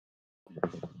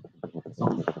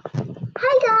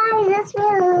guys, it's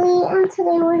Lily, and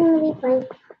today we're going to be playing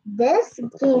this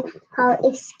game called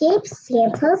Escape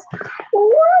Santa's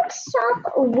Workshop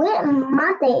with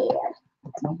my dad.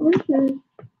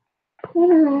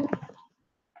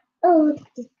 Oh,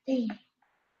 this thing.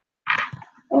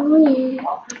 Oh, yeah.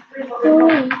 Oh,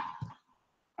 yeah.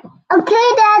 Okay,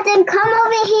 Dad, then come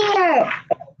over here.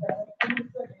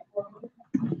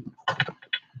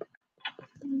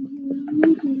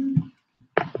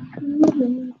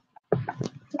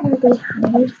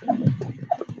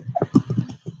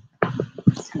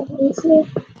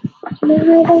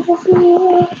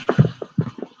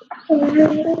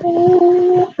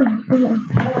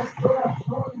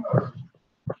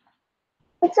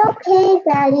 It's okay,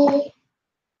 Daddy.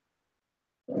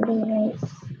 Right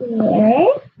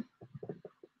here.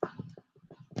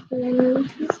 Boom!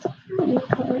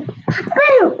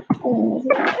 Oh,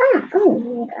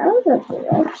 that was a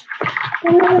glitch.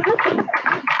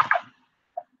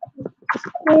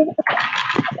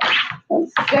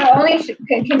 So only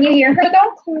can you hear her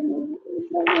though?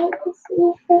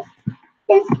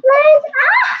 It's friends.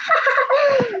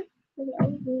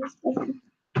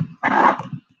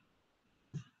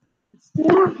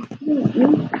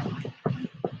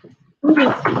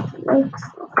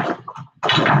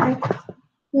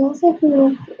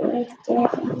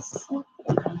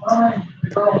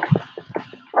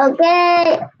 Okay,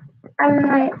 I'm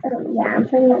like, yeah, I'm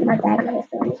putting up my bag.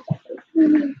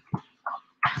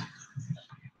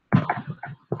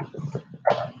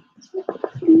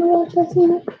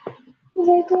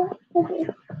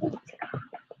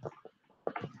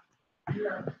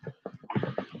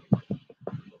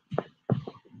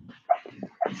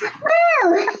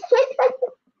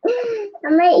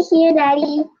 I'm right here,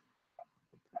 Daddy.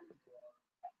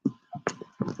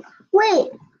 Wait,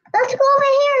 let's go over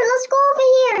here. Let's go over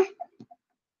here.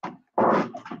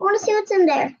 I want to see what's in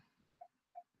there.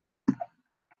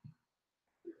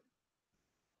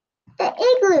 The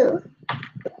igloo.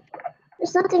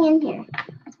 There's something in here.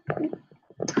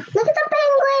 Look at the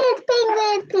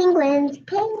penguins.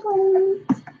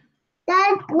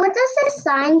 Dad, what does this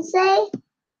sign say?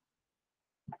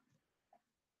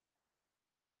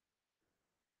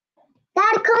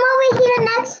 Dad, come over here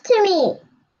next to me.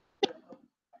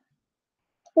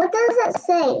 What does it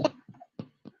say?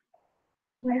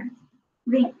 Where?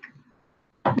 Rink.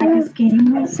 Like a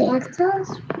skating rink.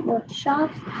 Santa's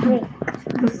Workshop Rink.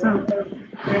 The sun. So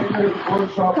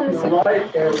probably put it right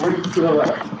there and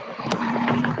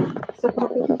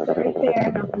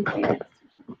I'll be there.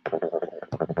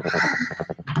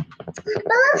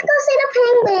 But let's go see the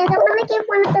penguins. I want to give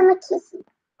one of them a kiss.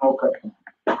 Okay.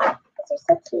 They're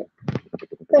so cute.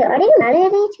 Wait, are they mad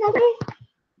at each other?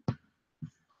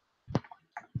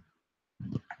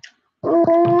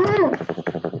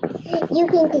 You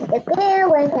can kiss the bear,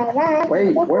 where's that?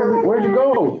 Wait, where'd you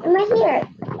go? I'm right here.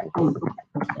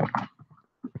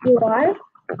 You are?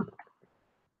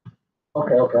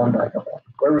 Okay, I'm back.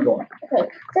 Where are we going? Okay,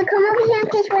 so come over here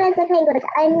and kiss one of the penguins.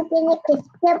 I'm gonna kiss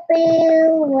the blue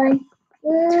one.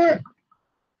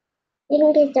 You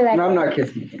can kiss the red No, one. I'm not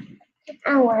kissing you. I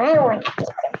want to kiss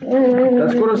them.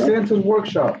 Let's go to Santa's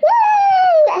workshop.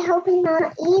 Yay! I hope he's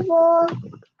not evil.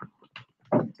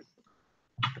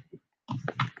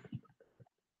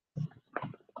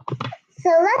 So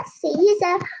let's see. He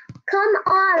said, "Come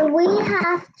on, we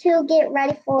have to get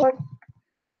ready for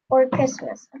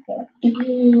Christmas." Okay.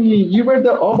 You read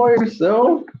that all by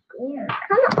yourself? Yeah.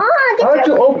 Come on. How did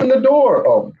you open the door?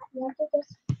 Oh.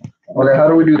 Okay, how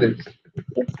do we do this?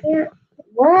 You can't.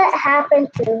 What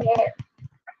happened to him?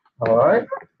 All right.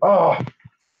 Oh.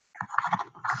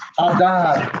 I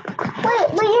died. Wait,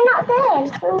 but you're not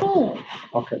dead. For me.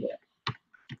 Okay.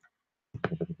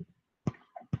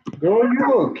 Girl, you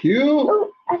look cute.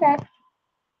 Oh, okay.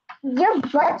 Your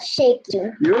butt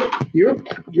shaking. Your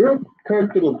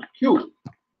character looks cute.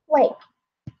 Wait,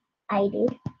 I do.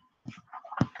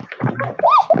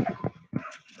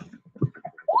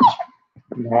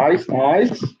 Nice.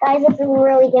 Guys, it's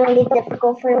really gonna be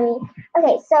difficult for me.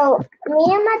 Okay, so me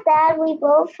and my dad, we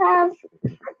both have.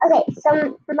 Okay,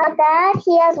 so my dad,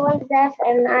 he has one death,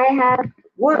 and I have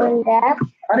one death.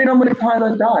 I didn't know how many times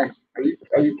I died.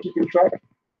 Are you keeping track?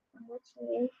 What you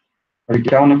mean? Are you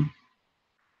counting?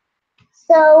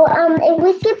 So if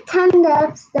we skip 10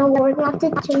 deaths, then we're going to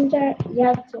have to change our. You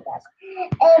have 2 deaths.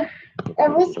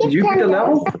 If we skip Did you 10 pick a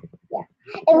level? deaths, yeah.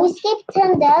 If we skip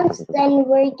 10 deaths, then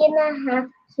we're gonna have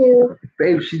to.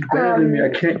 Babe, she's better than me. I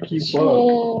can't keep up.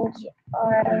 Change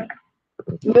our.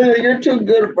 Man, you're too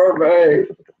good for me.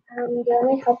 Do you want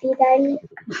me to help you, Daddy?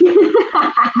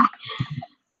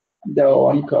 No,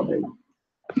 I'm coming.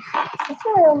 That's a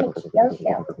little Mickey,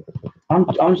 though. I'm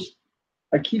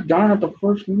I keep dying at the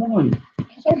first one. I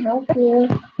can help you.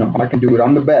 No, I can do it.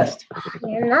 I'm the best.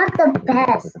 You're not the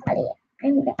best, buddy.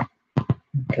 I'm the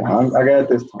Okay, I got it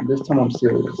this time. This time I'm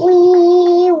serious.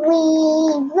 We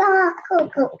rock,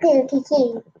 cookie.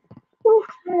 Oof,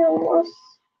 I almost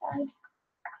died.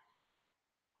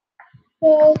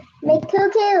 Okay, make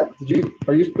cookie.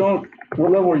 Are you still?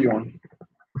 What level are you on?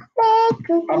 Make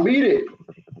cookie. I beat it.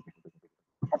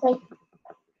 Okay.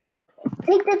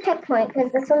 Take the checkpoint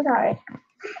because this one's hard.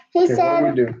 He Okay, said,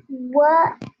 what do we do?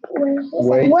 what? When he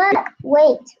Wait. said, what?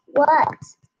 Wait, what?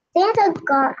 Santa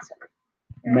got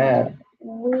Mad.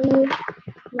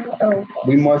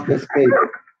 We must escape.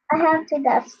 I have two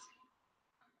deaths.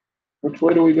 Which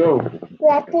way do we go? We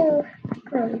have to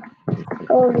go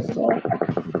over here.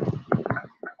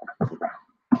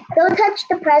 Don't touch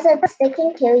the presents, they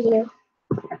can kill you.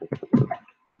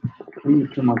 I need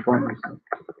to turn my brightness up.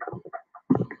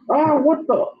 Oh, what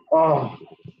the? Oh.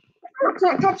 You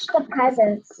can't touch the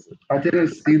presents. I didn't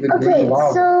see the Okay, green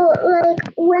lava. so like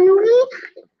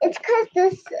it's because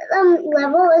this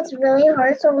level is really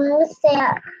hard. So when we stay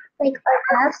at like our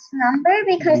death's number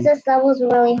because this level is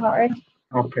really hard.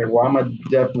 Okay, well I'm at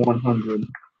depth 100.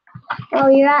 Oh,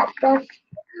 you're at death.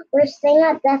 We're staying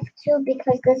at death 2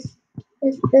 because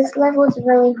this level is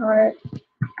really hard.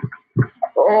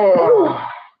 Oh,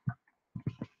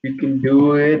 you can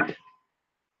do it.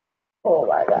 Oh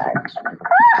my gosh.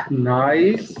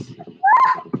 Nice.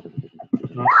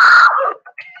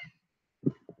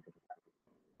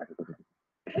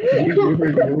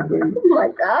 Oh my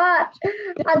gosh.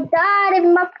 I died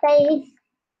in my face.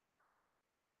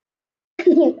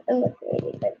 Okay.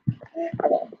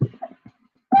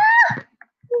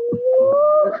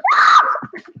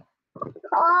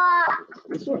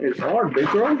 This one is hard, big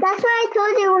girl. That's why I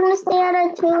told you we're gonna stay at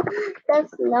a 2.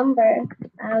 That's the number.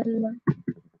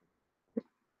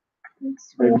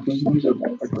 Baby, can you use a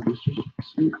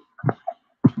suit?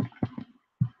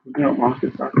 You don't want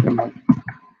this out too much.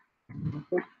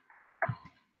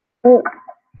 Oh.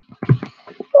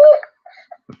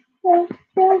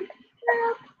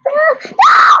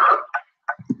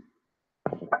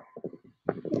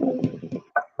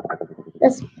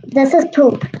 This is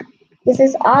poop. This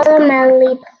is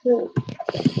automatically poop.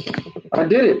 I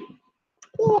did it.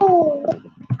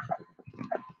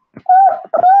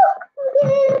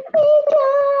 Yay.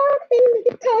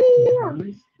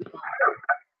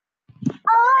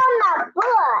 Oh my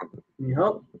butt! Can you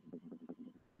help?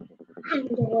 I'm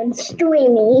the one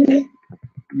streaming.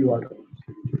 You are the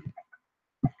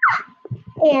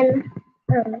And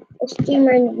a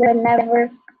streamer will never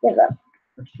give up.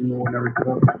 You know whenever you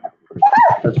go.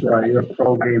 That's right, you're a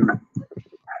pro gamer.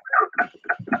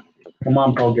 Come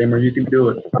on, pro gamer, you can do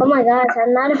it. Oh my gosh,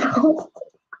 I'm not a pro.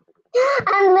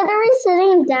 I'm literally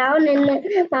sitting down and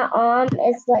my arm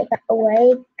is like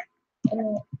awake.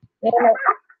 And, you know,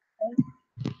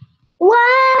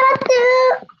 what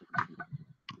the?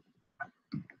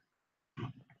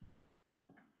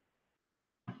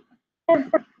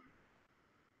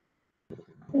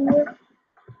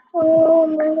 Oh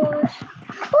my gosh.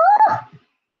 Oh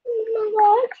my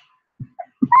gosh.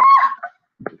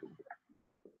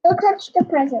 Don't touch the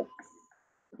presents.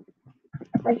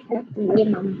 I have to leave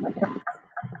my mother.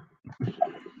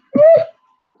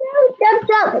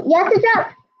 Jump. You have to jump.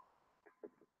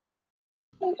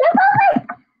 Jump over.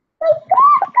 My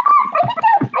God, I can do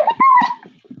it.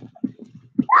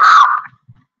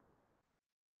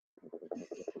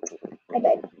 I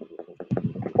did.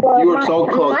 Well, You were so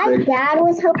close, my babe. dad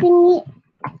was helping me.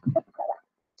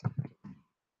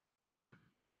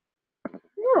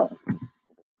 No.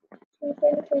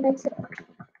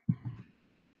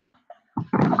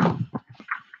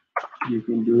 You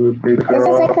can do it, big This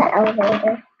girl. is like the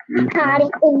elevator. Party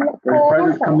in the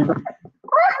There's coming elevator. up.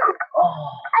 Oh,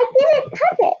 I didn't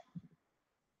touch it.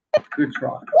 good try.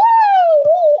 Yay!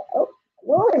 Oh,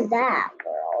 what was that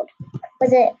world?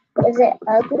 Was it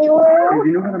ugly Hey, world? do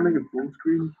you know how to make a full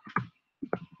screen?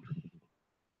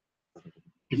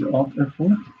 Is it off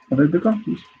F4? Are they big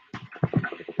copies?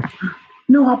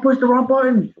 No, I pushed the wrong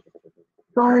button.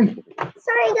 Sorry.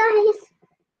 Sorry guys.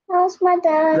 That was my Did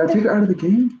I dad. take it out of the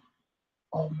game?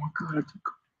 Oh my god, I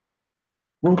took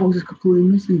Roblox is completely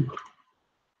missing.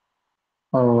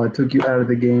 Oh, I took you out of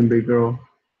the game, big girl.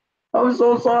 I'm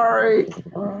so sorry.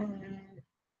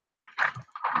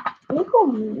 Look how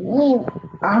mean.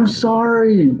 I'm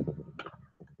sorry.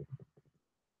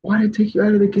 Why did I take you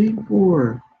out of the game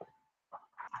for?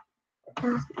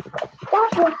 That's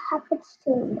what happens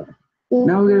to me.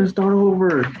 Now we gotta start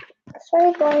over.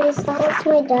 Sorry guys, that was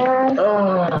my dad.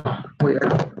 Wait.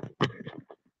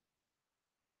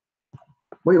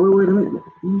 Wait. Let me.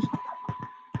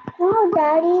 No,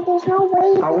 Daddy, there's no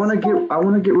way. I wanna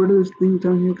get rid of this thing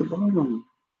down here at the bottom.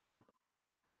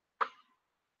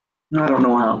 I don't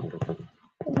know how.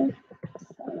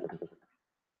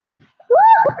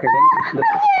 Okay,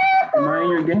 am I in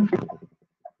your game?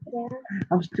 Yeah.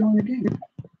 I'm still in the game.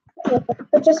 Okay,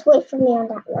 but just wait for me on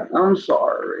that level. I'm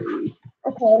sorry.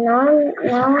 Okay, now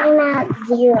I'm at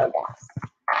 0 deaths.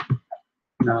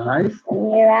 Nice.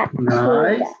 And you're at 2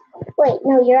 Nice. deaths. Wait,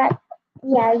 no, you're at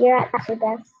 2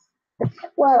 deaths.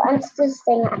 Well, I'm still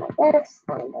staying at my deaths.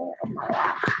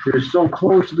 You're so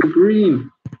close to the green.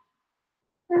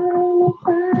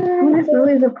 When is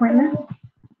Lily's appointment?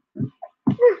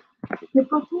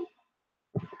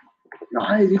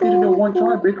 Nice, you did it in one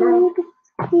shot, big girl.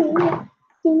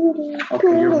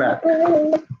 Okay, you're back.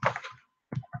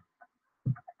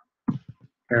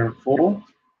 Careful.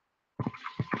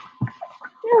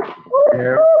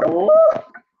 Careful.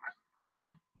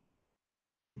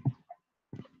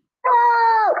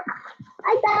 Oh, I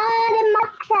got in my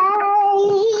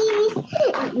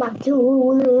case. My 2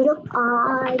 little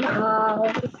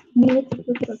eyeballs.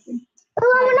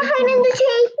 Oh, I'm gonna hide in the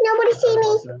tree. Nobody see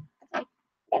me.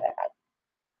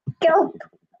 Go,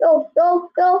 go, go,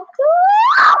 go, go.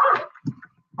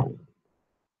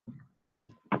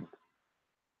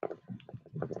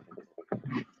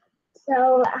 So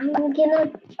I'm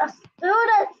gonna just do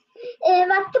this.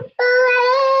 If I can play,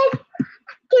 I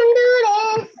can do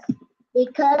this.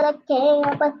 Because I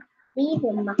can't but believe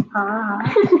in my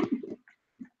heart.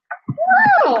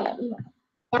 What?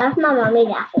 That's my mommy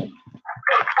laughing.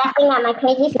 Laughing at my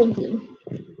crazy thinking.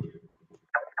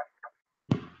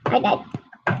 I died.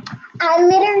 I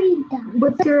literally died.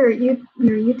 What's your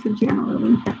YouTube channel,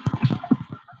 Lily?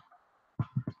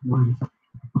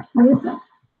 What is that?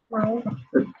 Mine.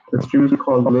 The stream is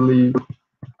called Lily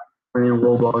Playing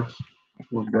Roblox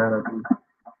with Dad, I think.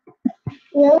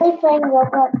 Really playing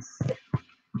Roblox.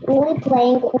 Really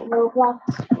playing Roblox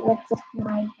with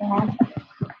my dad.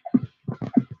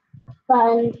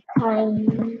 Fun time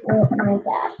with my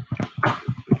dad.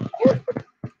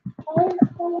 I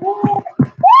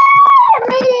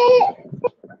made it!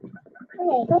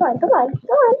 Okay, come on.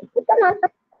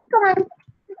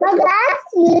 My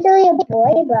dad's usually a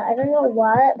boy, but I don't know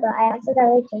what, but I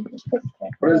accidentally changed his picture.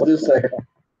 What does this say?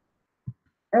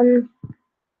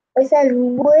 It says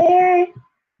we're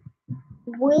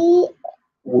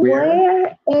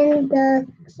in the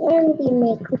candy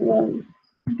make room.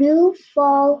 Don't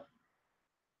fall.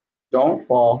 Don't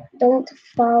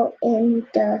fall in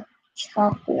the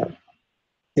chocolate.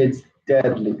 It's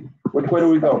deadly. Which way do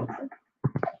we go?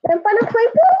 I'm gonna play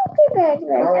Boogie Birds.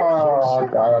 Oh,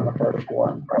 God, I'm the first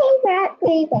one. We're at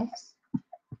 3 deaths.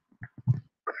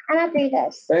 I'm at 3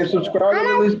 deaths. Babe, subscribe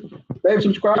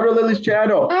to Lily's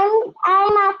channel.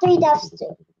 I'm at 3 deaths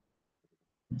too.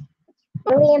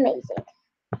 Really amazing.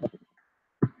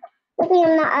 Maybe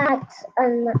I'm not at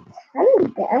 10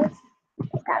 deaths.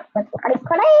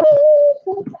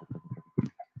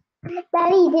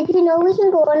 Daddy, did you know we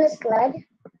can go on a sled?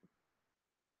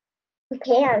 We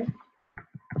can.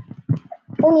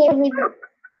 Only if we.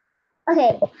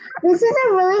 Okay, this is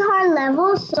a really hard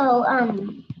level, so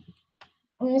I'm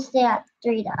gonna stay at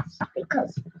 3 deaths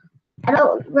because I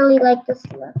don't really like this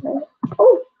level.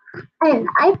 Oh, and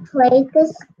I played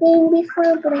this game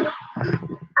before, but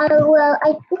I didn't play.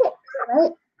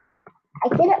 I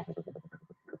didn't.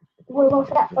 We're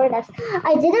both at 4 deaths.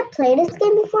 I didn't play this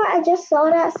game before. I just saw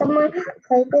that someone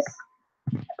played this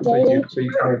game. So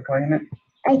you started playing it?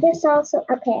 I just saw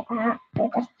okay,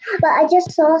 but I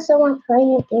just saw someone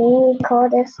playing a game called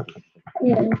this.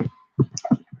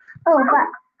 Oh, but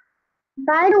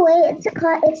by the way, it's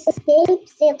Escape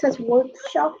Santa's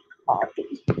Workshop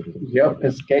Hobby. Yep,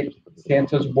 Escape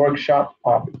Santa's Workshop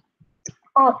Hobby.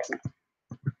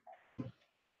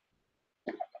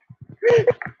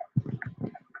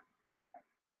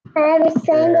 Every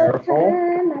single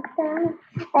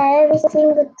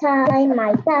time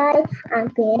I die, I'm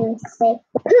feeling sick.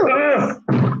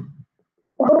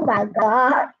 Oh my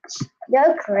gosh,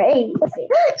 you're crazy.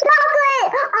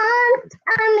 Chocolate!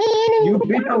 I'm eating. You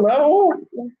beat the level?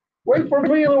 Wait for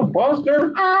me, little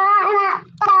buster. I'm at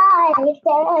 5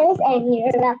 stars and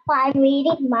you're at 5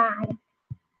 reading mine.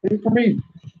 Wait for me.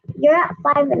 You're at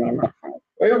 5 and I'm at 5.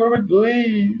 Wait for me,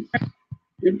 please.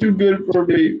 You're too good for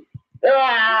me.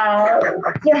 Ah!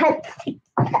 You're at 6.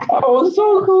 Oh,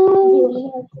 so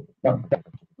cool. No.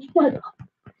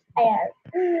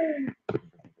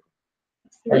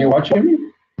 Are you watching me?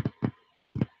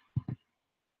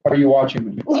 Are you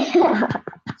watching me?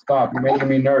 Stop, you're making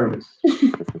me nervous.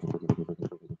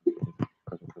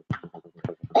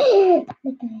 I'm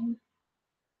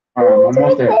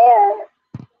almost there.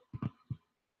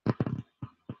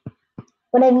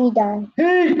 What have you done?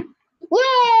 Hey! Yay!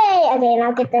 Okay,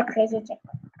 now get the crazy chicken.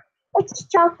 It's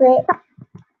chocolate.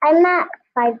 I'm not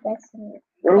 5 bets in you.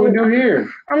 What do we do here?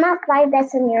 I'm at 5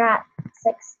 bets and you're at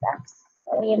 6 steps.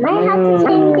 So you might have to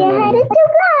change your head into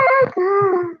black.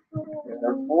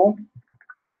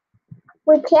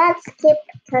 We can't skip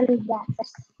 10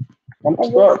 bets. I'm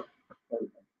stuck.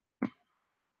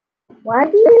 Why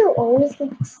do you always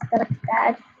get stuck,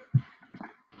 Dad?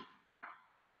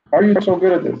 How are you so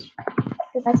good at this?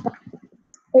 Is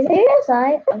it your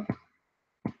side?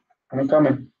 I'm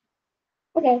coming.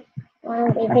 Okay. I'm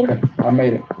leaving. Okay, I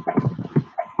made it.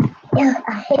 Yeah,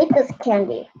 I hate this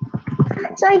candy.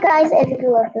 Sorry guys if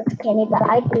you love this candy, but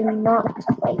I do not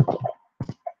like it.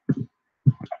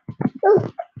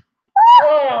 Ooh.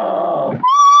 Oh,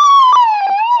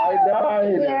 I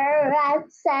died. You're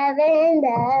at 7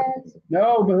 deaths.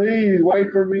 No, please, wait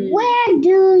for me. Where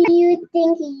do you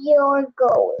think you're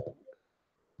going?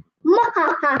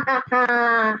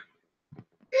 Mahahaha.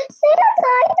 Santa,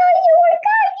 I thought you were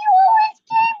gone. You always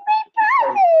gave me I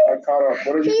presents. caught up.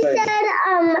 What did He you say? said,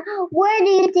 where do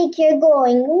you think you're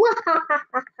going?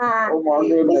 Wahahaha. Oh my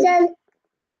goodness.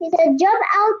 He said, jump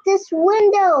out this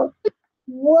window.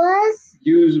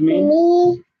 Use me.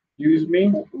 Me. Use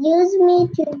me Use me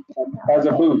to jump out. as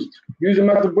a boost. Use him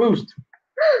as a boost.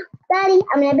 Daddy,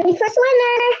 I'm gonna be first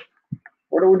winner.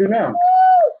 What do we do now?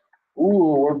 Woo!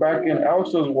 Ooh, we're back in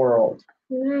Elsa's world.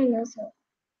 I know so.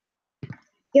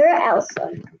 You're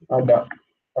Elsa. I died.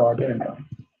 Oh, I didn't die.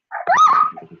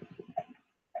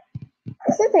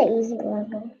 This is an easy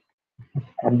level.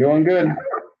 I'm doing good.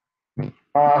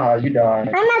 Ah, you died.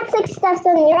 I'm at 6 deaths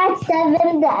and you're at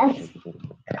 7 deaths.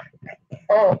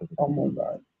 Oh, almost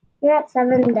died. You're at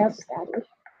 7 deaths, Daddy.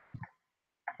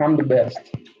 I'm the best.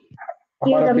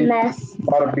 You're the best. I'm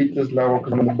about to beat this level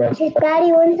because I'm the best.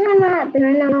 Daddy, one time at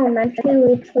Barron Elementary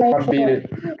we played. I beat it.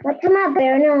 One time at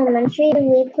Barron Elementary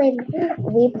we played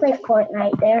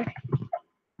Fortnite there.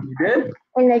 You did?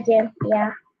 In the gym,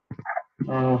 yeah.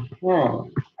 Uh-huh.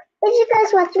 If you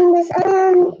guys watching this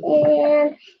and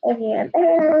if you're at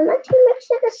Barron Elementary, make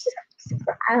sure to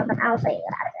subscribe. I'll say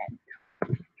that then.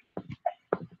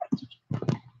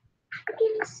 You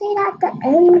can say that at the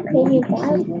end, crazy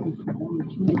guy.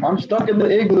 I'm stuck in the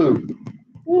igloo.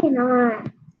 You're not.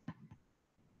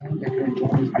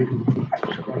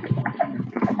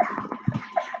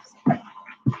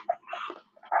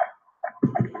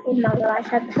 Oh my gosh,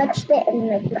 I touched it and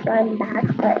like run back,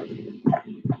 but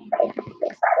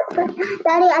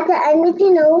Daddy, at the end, did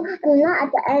you know? I mean, not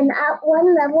at the end. At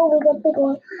one level, we get to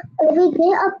go. If we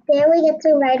get up there, we get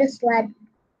to ride a sled.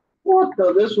 What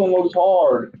the? This one looks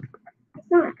hard. It's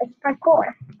not. It's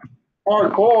parkour.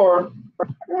 Parkour? I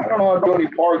don't know how to do any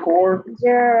parkour.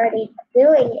 You're already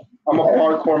doing it. I'm a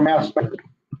parkour master.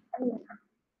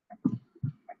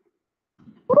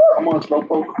 Come on,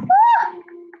 Slowpoke.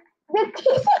 You're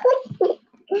kissing me.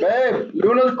 Babe,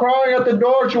 Luna's crying at the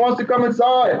door. She wants to come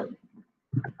inside.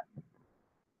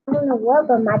 I don't know what,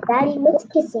 but my daddy was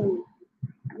kissing me.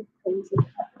 You're crazy.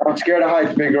 I'm scared of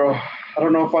heights, big girl. I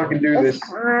don't know if I can do this. It's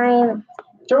fine.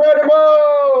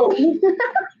 Geronimo!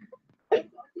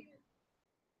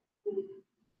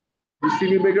 You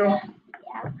see me, big girl?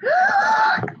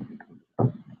 Yeah.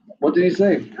 What did he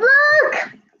say? Look!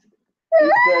 He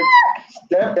said,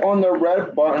 step on the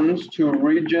red buttons to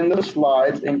regen the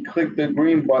slides and click the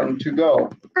green button to go.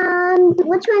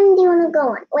 Which one do you want to go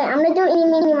on? Wait, I'm gonna do eeny,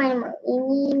 meeny, miny, moe.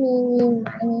 Eeny, meeny,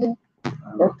 miny.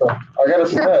 What the? I got a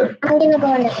sled. I'm gonna go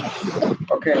on this one.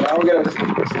 Okay, now we gotta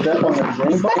step on the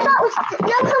green Step button. out!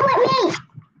 No, come with me!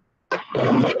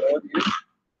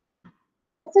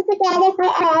 So together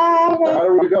forever. How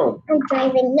do we go? I'm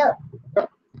driving. No.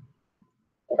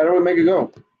 How do we make it go?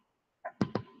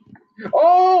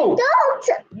 Oh! Don't!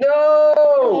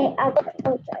 No! Okay,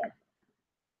 I'll drive.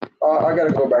 I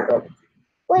gotta go back up.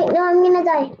 Wait, no, I'm gonna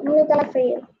die. I'm gonna die for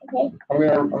you. Okay?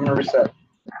 I'm gonna reset.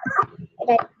 I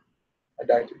died. I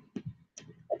died too.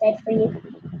 I died for you.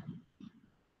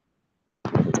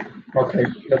 Okay,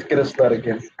 let's get a sled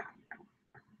again.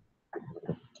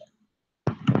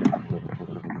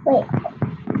 Wait.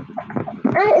 I'm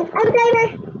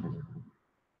driver.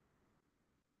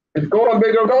 It's going,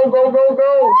 big girl. Go, go, go,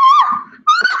 go!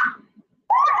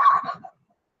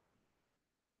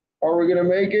 Are we gonna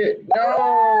make it? No!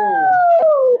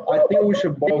 I think we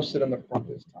should both sit in the front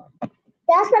this time.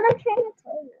 That's what I'm trying to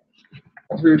tell you.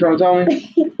 That's what you're trying to tell me?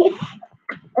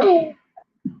 I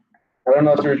don't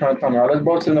know what you're trying to tell me. All right, let's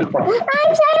both sit in the front. I'm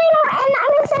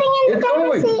sitting in the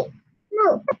driver's seat.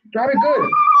 No. Drive it good.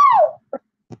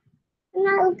 I'm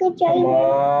not a good Come driver.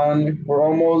 on, we're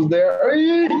almost there.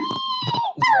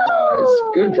 Nice.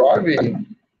 Good driving.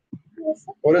 Yes.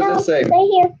 What does it say? Right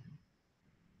here.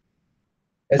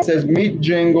 It says, meet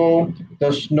Jingle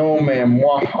the snowman.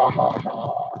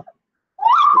 Mwahaha.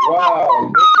 Wow,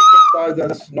 look at the size of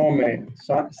that snowman.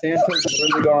 Santa's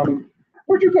really gone.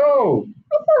 Where'd you go?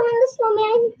 I fell in the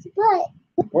snowman's butt.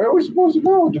 Where are we supposed to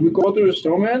go? Did we go through the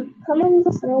snowman? Come on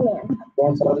the snowman. Go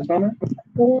inside the snowman?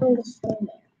 Go on the snowman.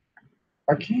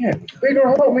 I can't. Bigger,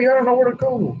 help me. I don't know where to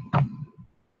go.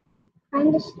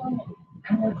 I'm the snowman.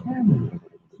 How do I climb it?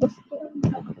 The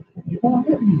snowman. You won't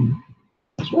hit me.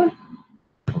 This way?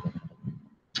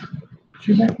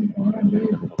 She's acting behind me.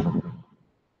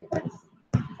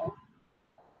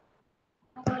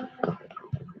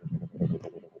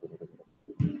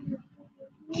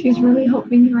 She's really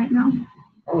helping you right now.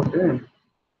 Oh, damn.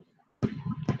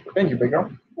 Thank you, big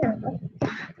girl. Yeah.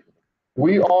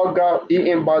 We all got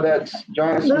eaten by that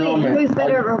giant Louis, snowman. who's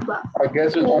better at Roblox? I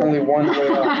guess there's only one way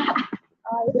out.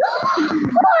 Poor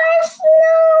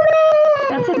snowman!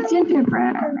 That's a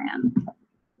gingerbread man.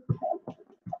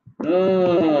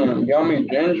 Yummy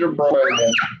gingerbread.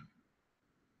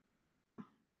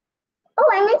 Oh,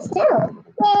 I missed too.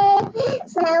 Yay!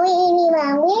 Snowy,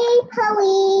 wowie,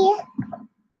 poey.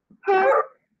 Oh,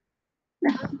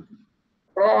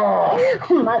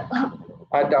 Oh my god.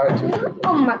 I died too.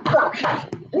 Oh my god.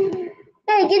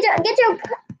 Hey, get your.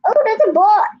 Oh, there's a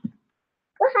boy.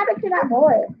 What happened to that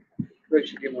boy? We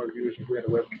should get more views if we had a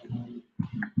webcam.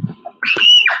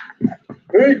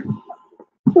 Hey!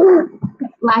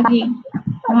 Laggy.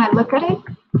 When I look at it,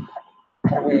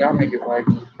 How do we not make it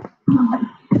laggy?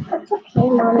 That's okay,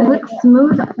 mommy. it looks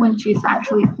smooth when she's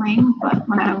actually playing, but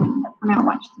when I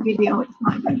watch the video, it's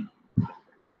not good.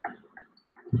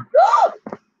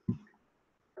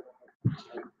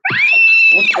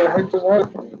 What the heck just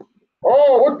happened?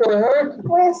 Oh, what the heck?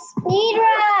 We're speed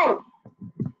run.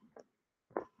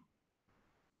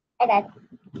 I got.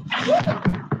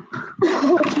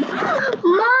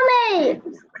 Mommy!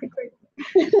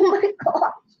 Oh my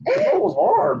gosh. That was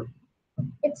hard.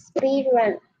 It's speed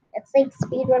run. It's like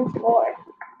speed run 4.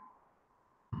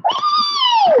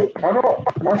 I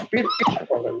don't. My speed.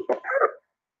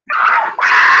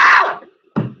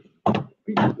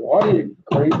 What are you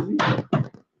crazy?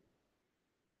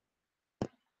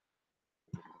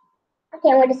 I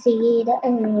can't wait to see the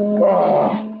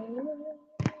Oh.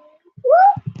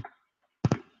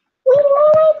 We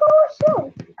want to go show.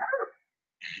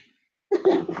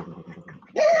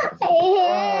 I hate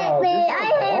Wow, me. this I is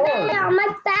hate hard. it on my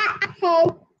fat head.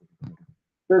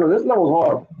 Bigger, this level's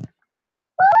hard.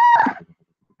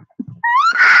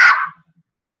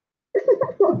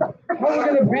 How are we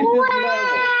gonna beat this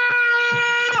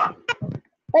level?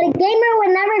 But a gamer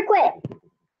would never quit.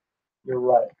 You're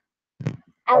right.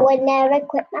 I would never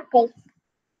quit my face.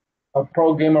 A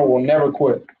pro gamer will never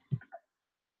quit.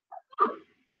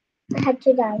 I had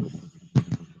to die.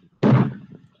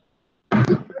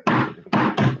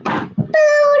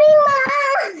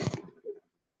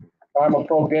 I'm a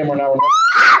pro gamer and I will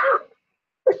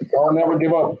never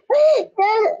give up.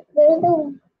 There's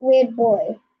a weird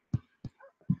boy.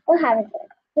 What happened to him?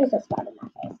 Here's a spot in my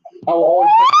face. I will always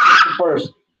pick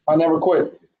first. I never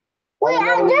quit. Wait,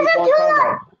 there's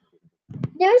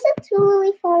a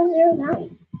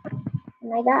 2-509.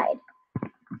 And I died.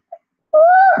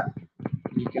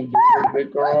 You can do it,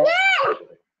 big girl.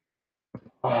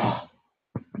 Ah.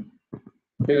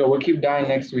 Big girl, we'll keep dying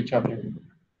next to each other.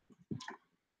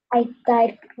 I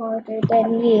died farther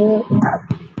than you.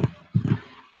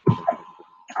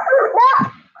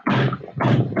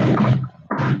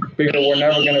 Big girl, we're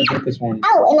never gonna beat this one.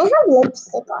 Oh, and I have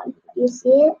lipstick on. You see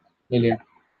it? Lilia,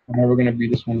 we're never gonna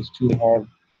beat this one. It's too hard.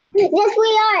 Yes, we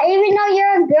are. Even though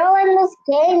you're a girl in this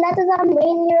game, that doesn't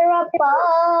mean you're a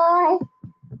boy.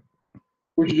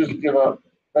 We should just give up.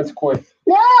 Let's quit.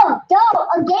 No, don't.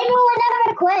 A gamer will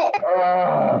never quit.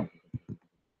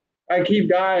 I keep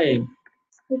dying.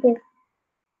 Okay.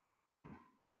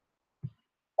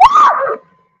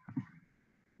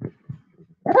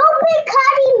 Don't be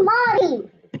cutting Marty.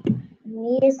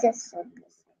 Use this one.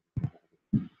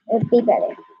 It'd be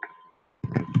better.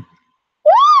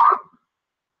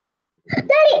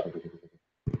 Daddy!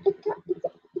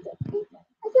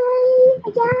 I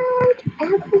died.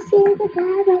 Every single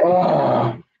battle.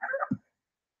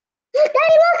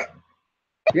 Daddy, look!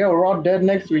 Yeah, we're all dead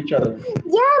next to each other.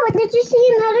 Yeah, but did you see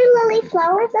another lily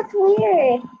flower? That's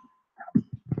weird.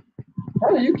 How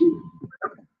do you keep?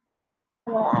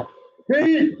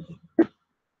 Hey!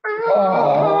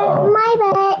 My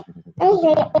butt. I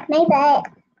hate my butt.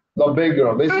 The big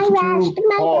girl. This I is rashed too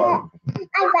my hard. butt.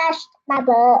 I rashed my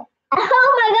butt. Oh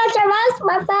my gosh, I rashed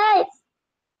my face.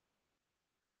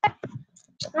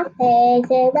 My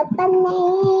face is a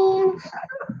banana.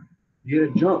 You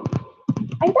gotta jump.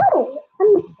 I know.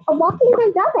 I'm walking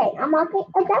and jumping. I'm walking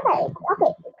and jumping.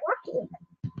 Walking, walking.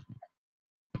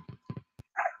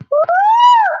 Woo!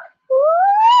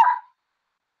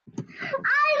 Woo!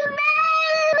 I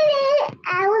made it.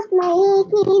 I was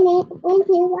making it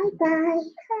into Wi-Fi.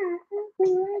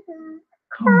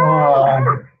 Come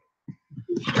on.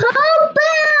 Don't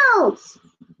bounce!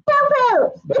 Don't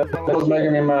bounce! That was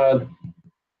making me mad.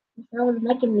 That was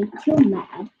making me too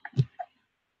mad.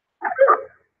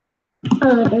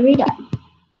 Oh, there we go.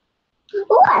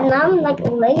 Oh, and I'm like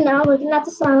laying down looking at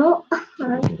the sun.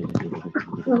 How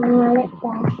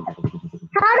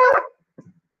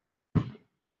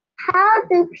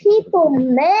do people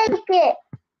make it?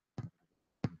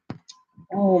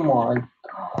 Oh my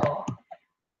god.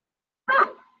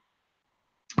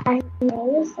 I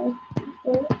know something.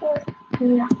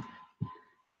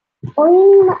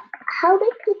 How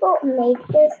do people make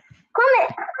this?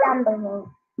 Comment down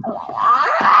below.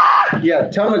 Yeah,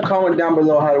 tell me, comment down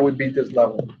below how do we beat this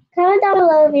level. Comment down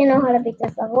below if you know how to beat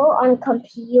this level on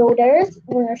computers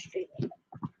when you're streaming.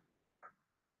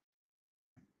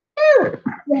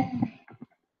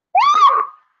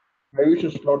 Maybe you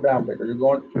should slow down, Baker.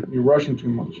 You're rushing too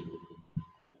much.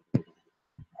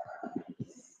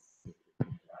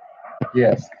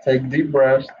 Yes, take deep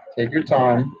breaths, take your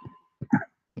time.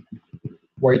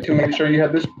 Wait to make sure you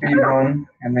have the speed run,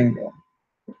 and then go.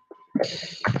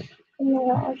 Oh my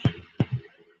gosh.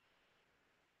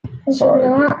 This Sorry. is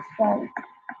not fun.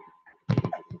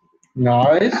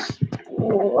 Nice.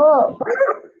 Whoa. Look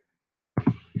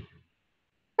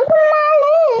at my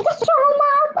leg. Show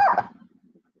my butt.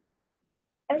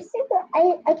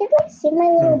 I can like see my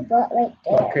little butt right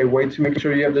there. Okay, wait to make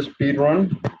sure you have the speed run.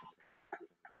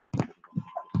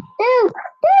 Dude.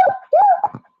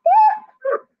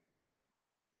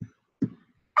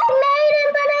 I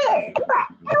made it, but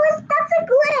that's a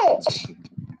glitch.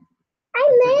 I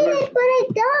made it, but I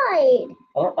died.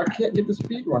 I can't get the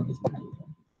speed run this time.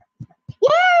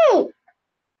 Yay!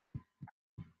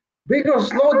 Baker,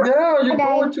 slow down. You're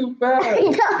going too fast. I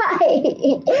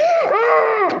died.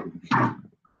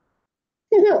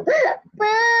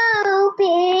 Boo,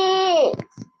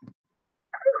 pigs.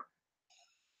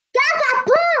 Got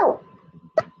boo.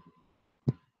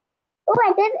 Oh,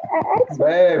 I did.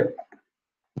 Babe.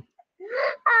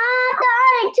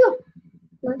 Died too.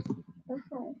 Hi,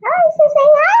 Sissy.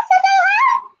 Hi, Sissy.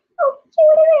 Hi. Oh, she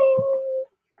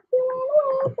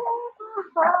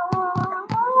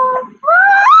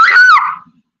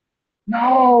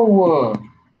No.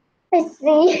 I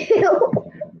see you.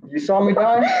 You saw me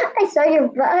die? I saw your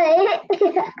butt.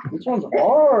 This one's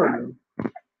hard.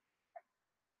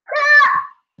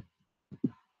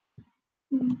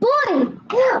 Boy,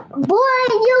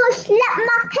 you slapped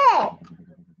my head.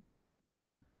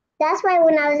 That's why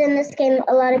when I was in this game,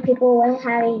 a lot of people were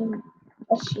having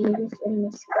issues in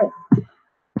this game.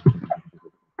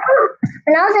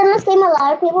 When I was in this game, a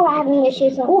lot of people were having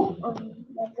issues on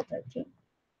level 13.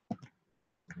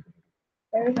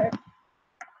 Very hard.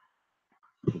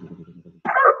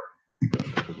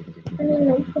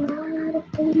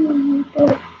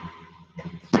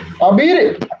 I beat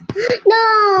it.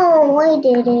 No, I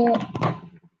did it.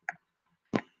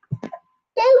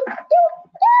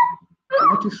 You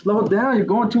have to slow down. You're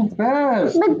going too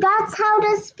fast. But that's how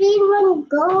the speed run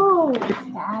goes.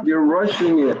 You're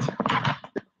rushing it.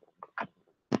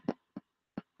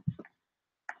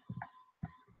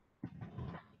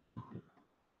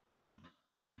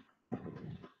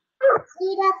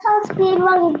 See, that's how speed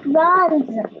run runs.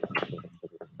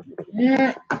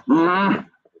 Yeah.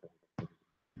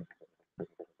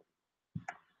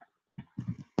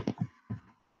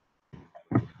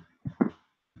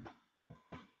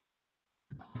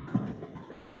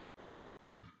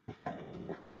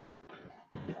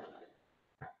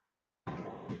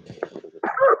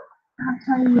 I'll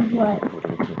tell you what.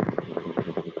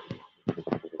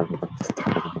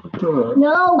 No.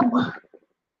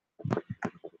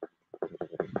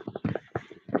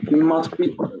 Give me my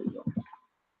speed.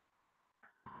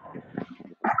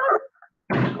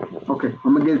 Okay,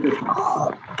 I'm gonna get this.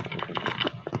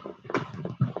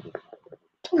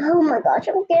 Oh my gosh,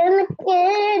 I'm gonna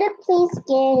get it. Please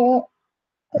get it.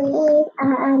 Please,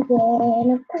 I'm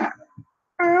gonna.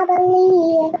 I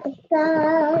believe I can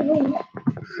fly.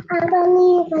 I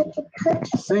believe I can touch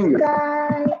the Sing it.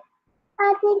 sky.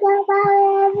 I think about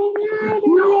every night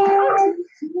and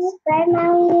day. Spread my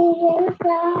wings and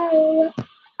fly.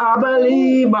 I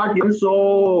believe I can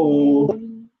soar.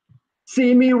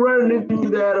 See me running through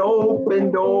that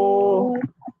open door.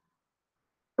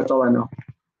 That's all I know.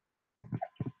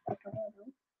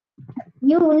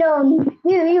 You know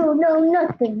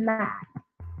nothing, man.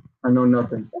 I know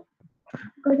nothing.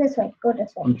 Go this way. Go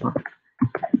this way. I'm trying.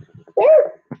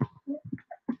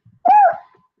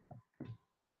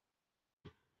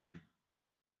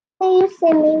 Can you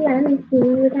see me running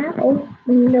through that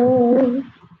open door?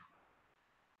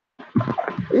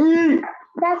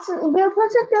 That's you're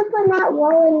supposed to jump on that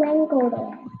wall and then go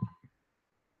there.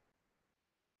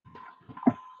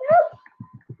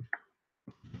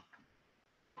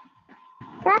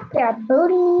 Back your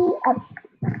booty up.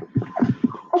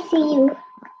 I see you.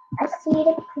 I see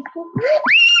the cookie.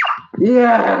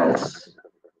 Yes!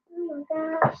 Oh my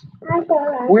gosh. I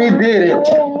thought We did it!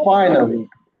 Finally!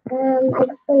 I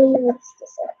believe it's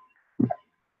this one.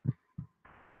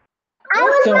 I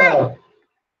was right!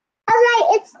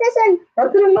 It's this one. I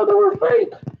didn't know they were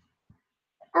fake.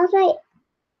 I was right.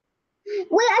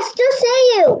 Wait, I still see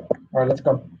you. Alright, let's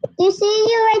go. Do you see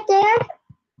you right there?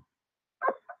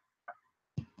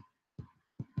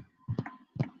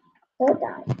 Don't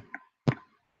die.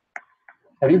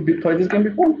 Have you played this game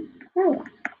before? No.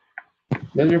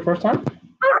 This is your first time?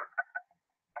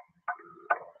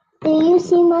 Do you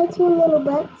see my two little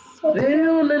butts?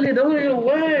 Ew, Lily, those are your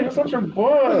legs. That's not your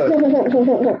butt.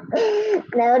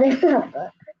 No, they're not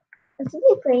butts. This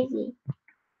is crazy.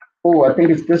 Oh, I think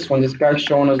it's this one. This guy's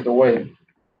showing us the way.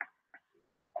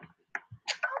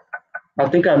 I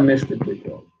think I missed it, big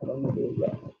girl. I don't know what it was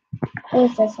that.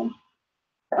 It's this one.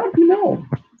 How do you know?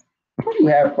 How do you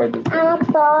have played this game? I'm a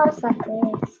boss like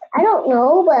this. I don't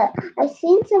know, but I've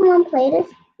seen someone play this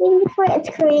game before. It's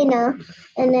Karina.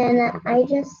 And then I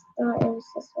just thought it was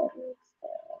this one.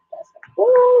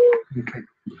 Okay.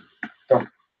 Go.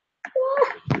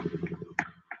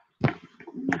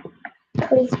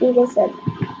 Please be this one.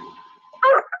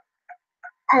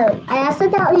 Oh, I also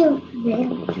thought you.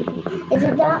 Is it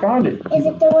I that? found it. Is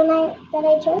it the one that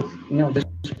I chose? No, this.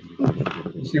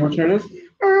 You see which one it is?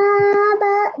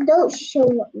 But don't show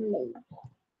me.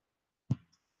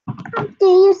 Do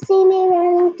you see me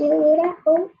running through that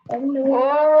open door?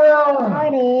 Oh!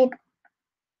 I'll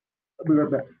be right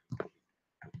back.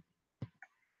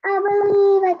 I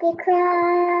believe I could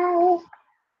cry.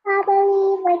 I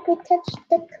believe I could touch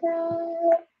the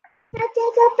cloud. I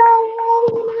take a phone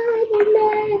and I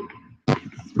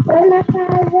when my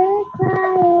father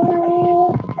cry away.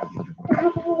 I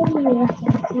believe I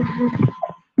can fly.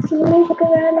 See me look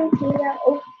around and see the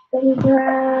open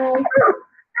drive.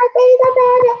 I think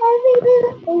about it every day.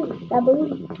 I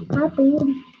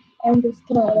believe, I'm just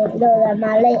kidding. Those are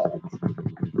my legs.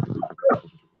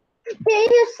 Do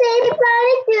you see me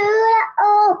running through the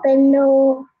open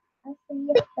door? I see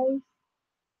your face.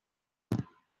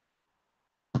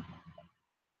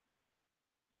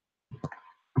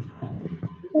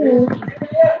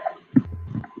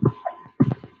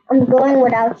 I'm going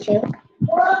without you.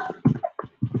 What?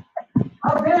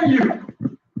 How dare you?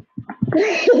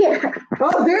 Yeah.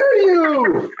 How dare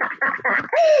you?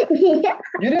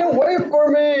 You didn't wait for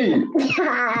me.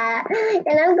 Yeah.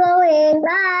 And I'm going.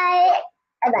 Bye.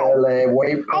 Bye. LA,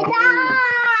 wait for me.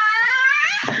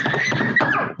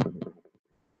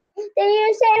 Do you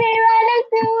see me running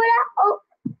through the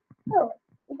oh,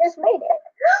 you just made it.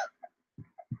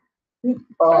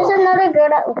 There's another girl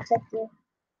that looks like you.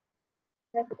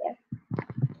 Right there.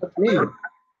 That's me.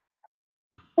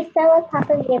 It's that what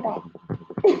Papa gave back.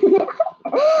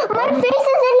 My face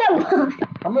is in the book.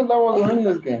 How many levels are in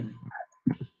this game?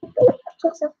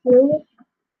 Just a few.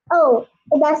 Oh,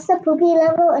 that's the poopy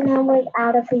level, and now we're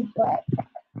out of his butt.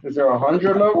 Is there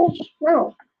 100 levels?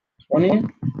 No, 20?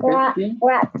 we're 15?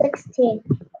 at 16.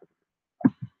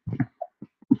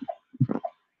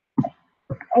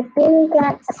 I think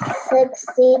that's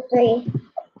 63.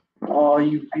 Oh,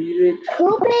 you beat it.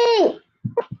 Poopy!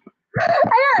 No,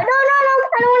 I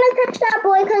don't want to touch that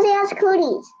boy because he has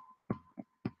cooties.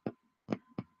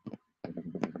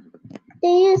 Do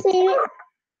you see me?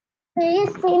 Do you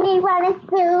see me running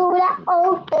through the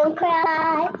open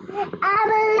cry? I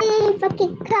believe I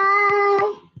can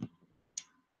cry.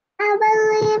 I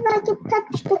believe I can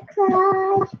touch the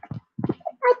cry.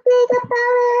 I think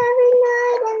about it every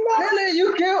night and then. Lily,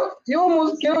 you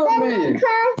almost killed me.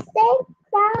 Cry, stay,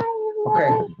 cry.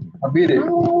 Okay, I beat it. I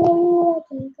believe I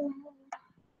can cry.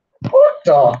 What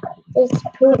the? It's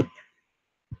poop.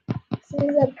 This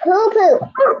is a poo-poo.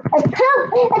 It's poop.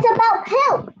 It's about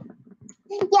poop.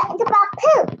 Yeah, it's about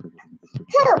poop.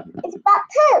 Poop. It's about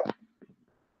poop.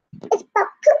 It's about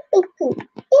poopy poop.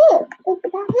 Ew. It's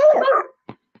about poop.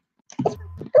 It's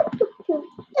about poopy poop.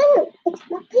 Ew. It's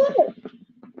about poop.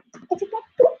 It's about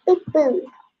poopy poop.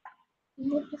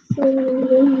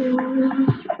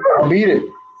 I beat it.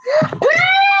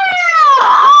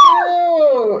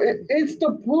 Ew, it's the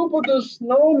poop of the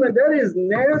snowman. That is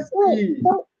nasty. Wait,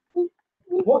 don't.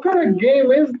 What kind of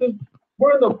game is this?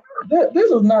 We're in the.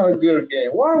 This is not a good game.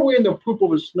 Why are we in the poop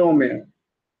of a snowman?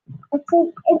 That's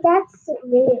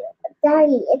weird.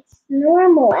 Daddy, it's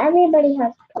normal. Everybody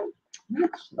has poop.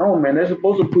 Snowman, they're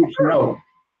supposed to poop snow.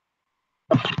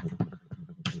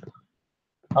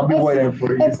 I'll be waiting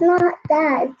for you. It's not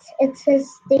that. It's his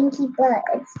stinky butt.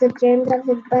 It's the germs of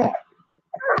his butt.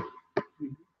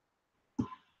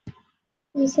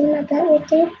 You see my butt right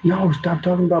there? No, stop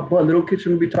talking about butt. Little kids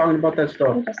shouldn't be talking about that stuff.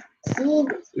 I'm just teasing.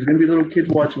 There's gonna be little kids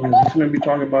watching this. You shouldn't be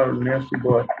talking about a nasty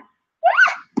butt.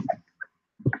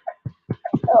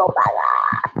 Oh my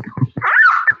god.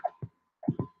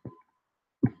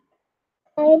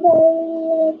 I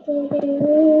believe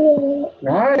it.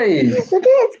 Nice. Look at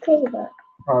its crazy butt.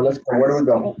 All right, let's go. Where do we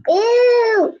go?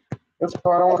 Ew. Let's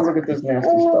go. I don't want to look at this nasty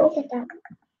Oh, stuff. look at that.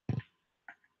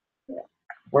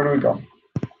 Where do we go?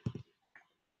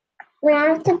 We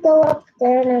have to go up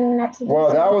there and that's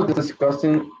Well, that was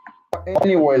disgusting.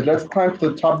 Anyways, let's climb to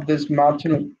the top of this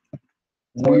mountain.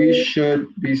 We should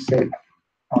be safe.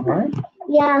 All right?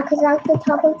 Yeah, because at the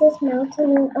top of this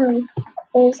mountain,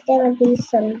 there's gonna be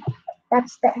some.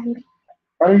 That's the end.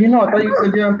 How did you know? I thought you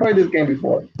said you haven't played this game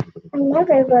before. I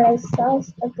never, but I saw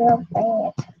a girl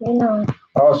play it. You know.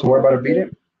 Oh, so we're about to beat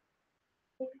it?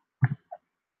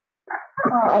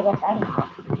 Oh, I guess I know.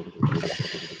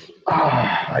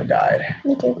 Ah, I died.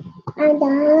 Me too. I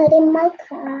died in my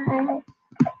car.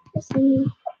 See.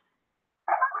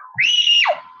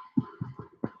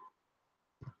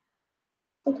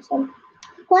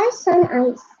 Why sun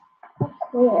ice? That's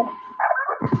weird.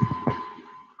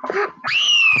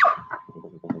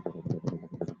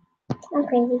 I'm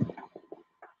crazy.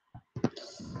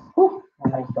 Whew,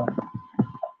 almost done.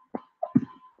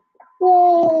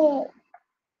 Yay!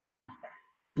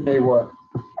 Hey, what?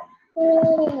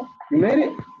 Yay! You made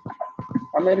it?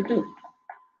 I made it too.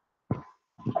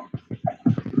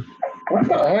 What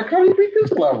the heck? How do you beat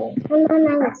this level? I'm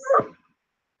on ice.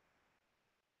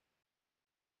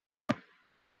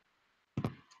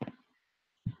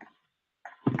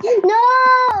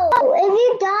 No! If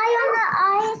you die on the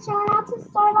ice, you're gonna have to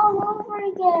start all over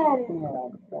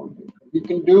again. You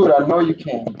can do it. I know you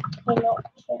can. I know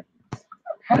I can't.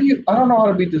 How do you? I don't know how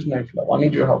to beat this next level. I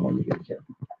need your help when you get here.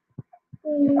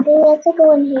 Do we have to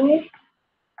go in here?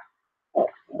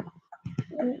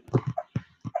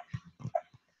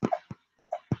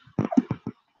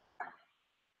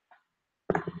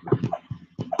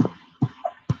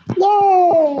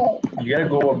 Yay! You gotta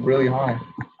go up really high.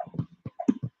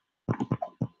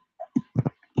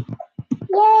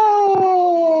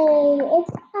 Yay!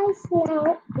 It's ice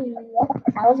now. Yep,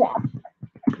 that was rough.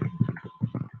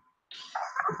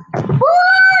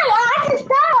 Boy, I just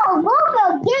fell.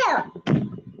 Go, get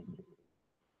him.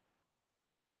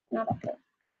 Not okay.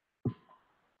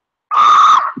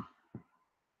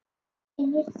 Did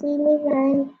you see me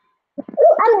run?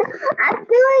 Ooh, I'm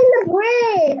doing the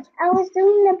bridge. I was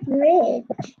doing the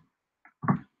bridge.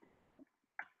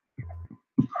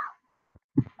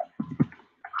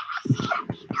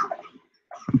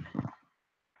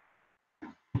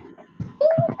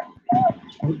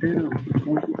 Slow down. You're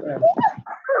going too fast.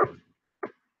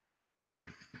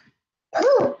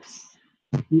 Oops.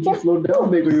 You just slow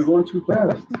down, bigger. You're going too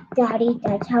fast. Daddy,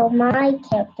 that's how my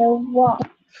character walks.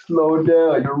 Slow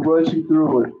down. You're rushing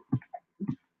through it.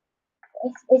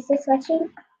 Is this rushing?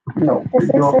 No, Is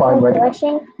you're doing fine right now.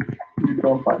 rushing? You're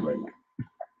doing fine right now.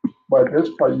 But this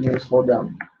part, you need to slow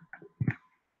down.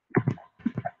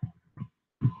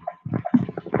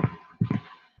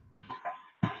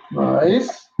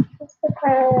 Nice. What's the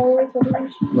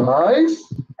part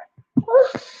Nice.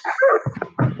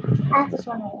 I just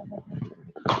want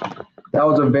to. That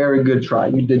was a very good try.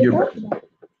 You did your best.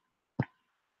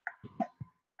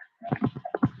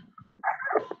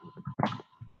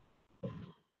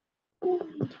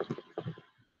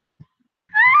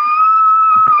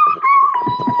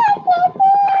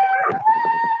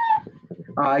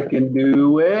 I can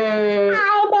do it.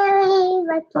 I believe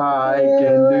I can I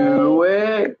can do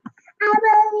it. I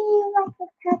believe I can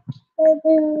touch to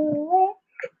do it.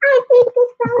 I think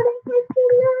it's time I can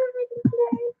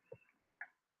learn.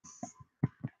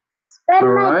 Spread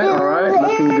All my right,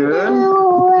 looking good.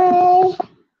 way.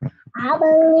 I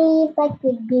believe I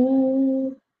could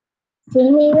do. See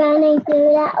me running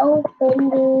through that open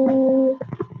door.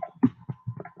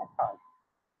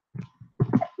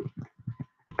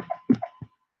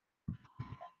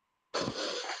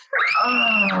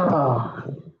 Ah,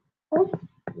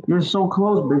 you're so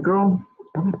close, big girl.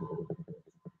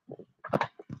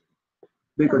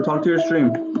 Big girl, talk to your stream.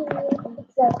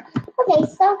 Okay,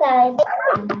 so guys.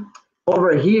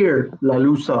 Over here, La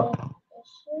Lusa.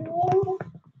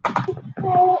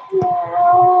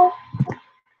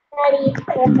 Daddy,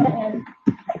 we're at the end.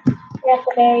 We're at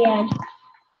the very end.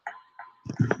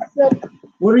 Look,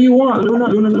 What do you want?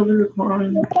 Luna's over here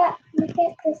crying. look at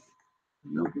this.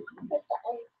 No, At the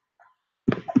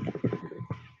end.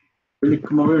 really,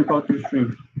 come over here and talk to your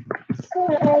stream. So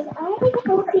guys, I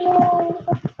hope you very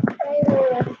happy because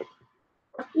I'm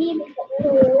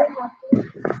really happy.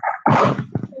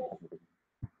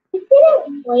 You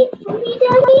didn't wait for me,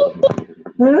 Daddy.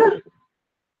 Huh?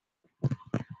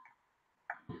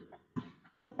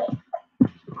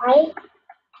 I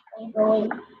am going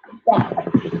back.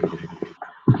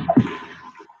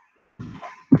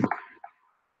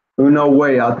 No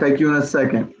way. I'll take you in a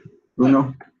second.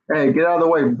 Uno. Hey, get out of the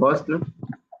way, Buster.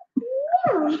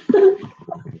 Yeah.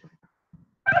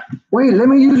 Wait, let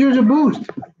me use yours to boost.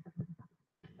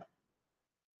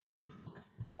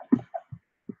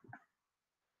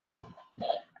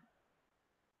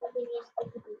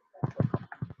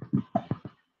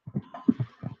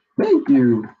 Thank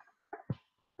you.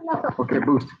 No. Okay,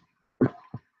 boost.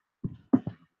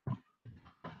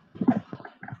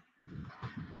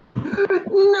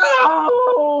 No!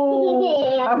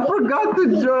 I forgot the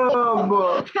jump.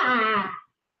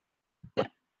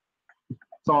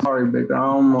 Sorry, Baker. I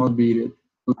almost beat it.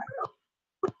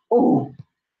 Oh,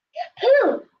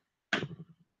 Who?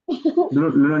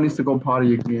 Luna needs to go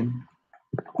potty again.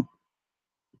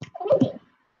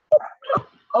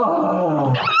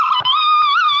 Oh.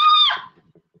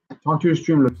 Talk to your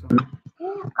stream, son.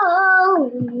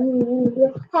 Oh,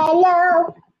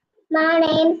 hello. My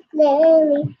name's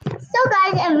Lily. So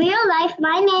guys, in real life,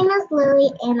 my name is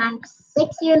Lily and I'm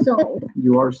 6 years old.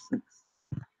 You are 6.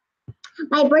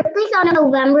 My birthday's on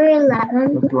November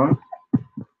 11th. That's right.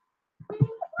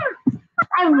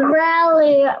 I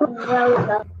really love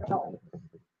Roblox.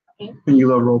 And you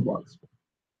love Roblox.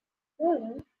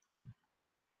 Mm.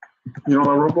 You don't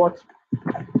love Roblox?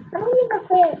 I don't even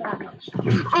play it that much.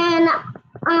 And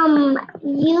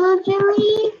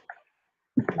usually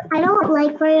I don't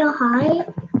like Royal High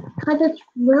because it's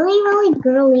really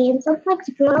girly, and sometimes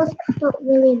girls don't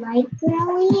really like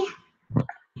girly.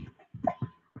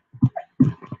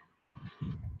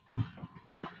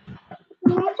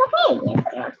 And it's okay if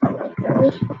girls don't like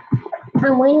girly.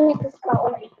 I'm waiting at the spot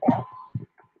right now.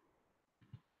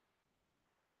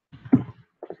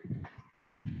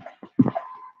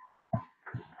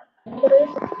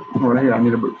 Right here, I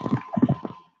need a boost.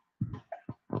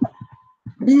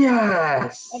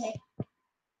 Yes! Okay.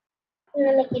 I'm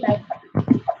gonna make you like that.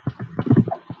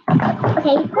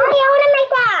 Okay, Daddy, I wanna make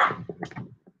that!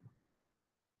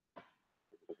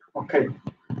 Okay,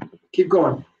 keep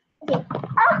going. Okay.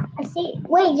 Ah, I see.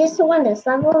 Wait, just to win this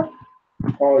level?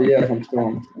 Oh, yes, I'm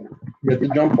strong. You have to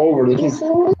jump over You this. see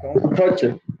me? Don't touch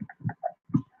it.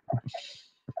 I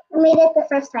made it the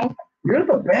first time. You're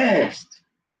the best.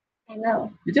 I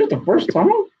know. You did it the first time?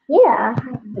 Yeah,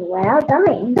 well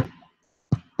done.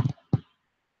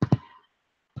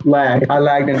 Lag. I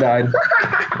lagged and died.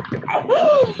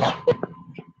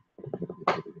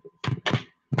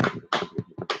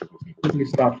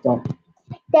 Stop.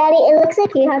 Daddy, it looks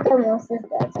like you have the most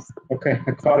steps. Okay,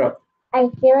 I caught up. I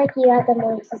feel like you have the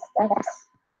most steps.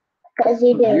 Because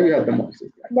you do. You got the most.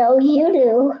 No, you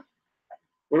do.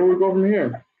 Where do we go from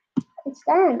here? It's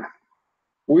done.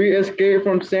 We escaped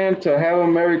from Santa. Have a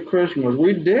Merry Christmas.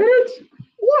 We did it?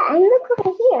 Yeah, and look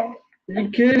over here. Are you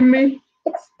kidding me?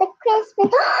 It's the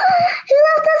Christmas. He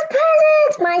left us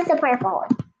presents! Mine's the purple one.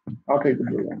 I'll take the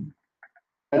blue one.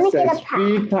 Let That me get says a pack.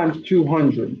 speed times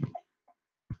 200.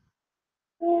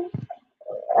 I'm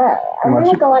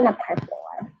gonna go on the purple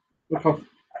one.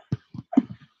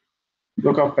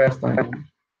 Look how fast I am.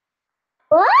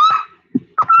 What?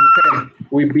 Okay,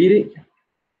 we beat it.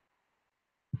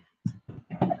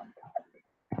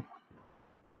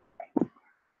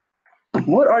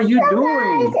 What are you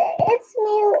doing? Guys, it's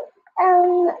me.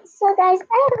 So guys,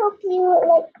 I hope you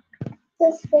like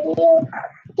this video.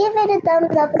 Give it a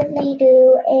thumbs up if you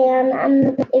do,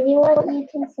 and if you want, you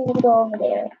can see me go over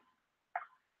there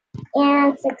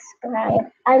and subscribe.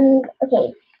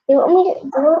 Okay. You want me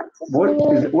to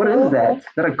What is that? Is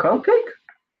that a cupcake?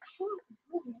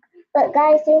 But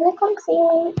guys, you're gonna come see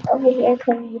me over here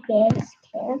because you guys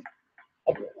can.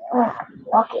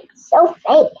 Walking so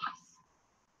fast.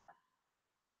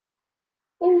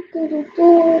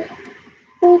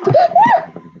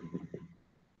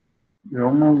 You're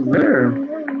almost there.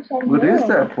 What is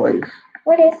that place?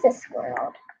 What is this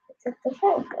world? It's a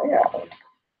different world.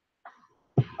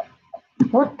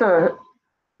 What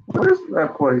is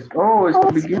that place? Oh, it's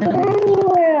the beginning. Funny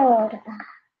world.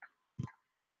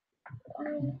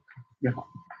 Yeah.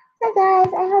 So guys,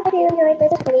 I hope you enjoyed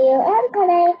this video, and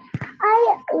today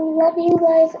I love you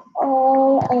guys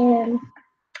all and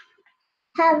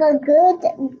have a good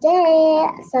day.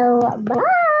 So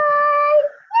bye.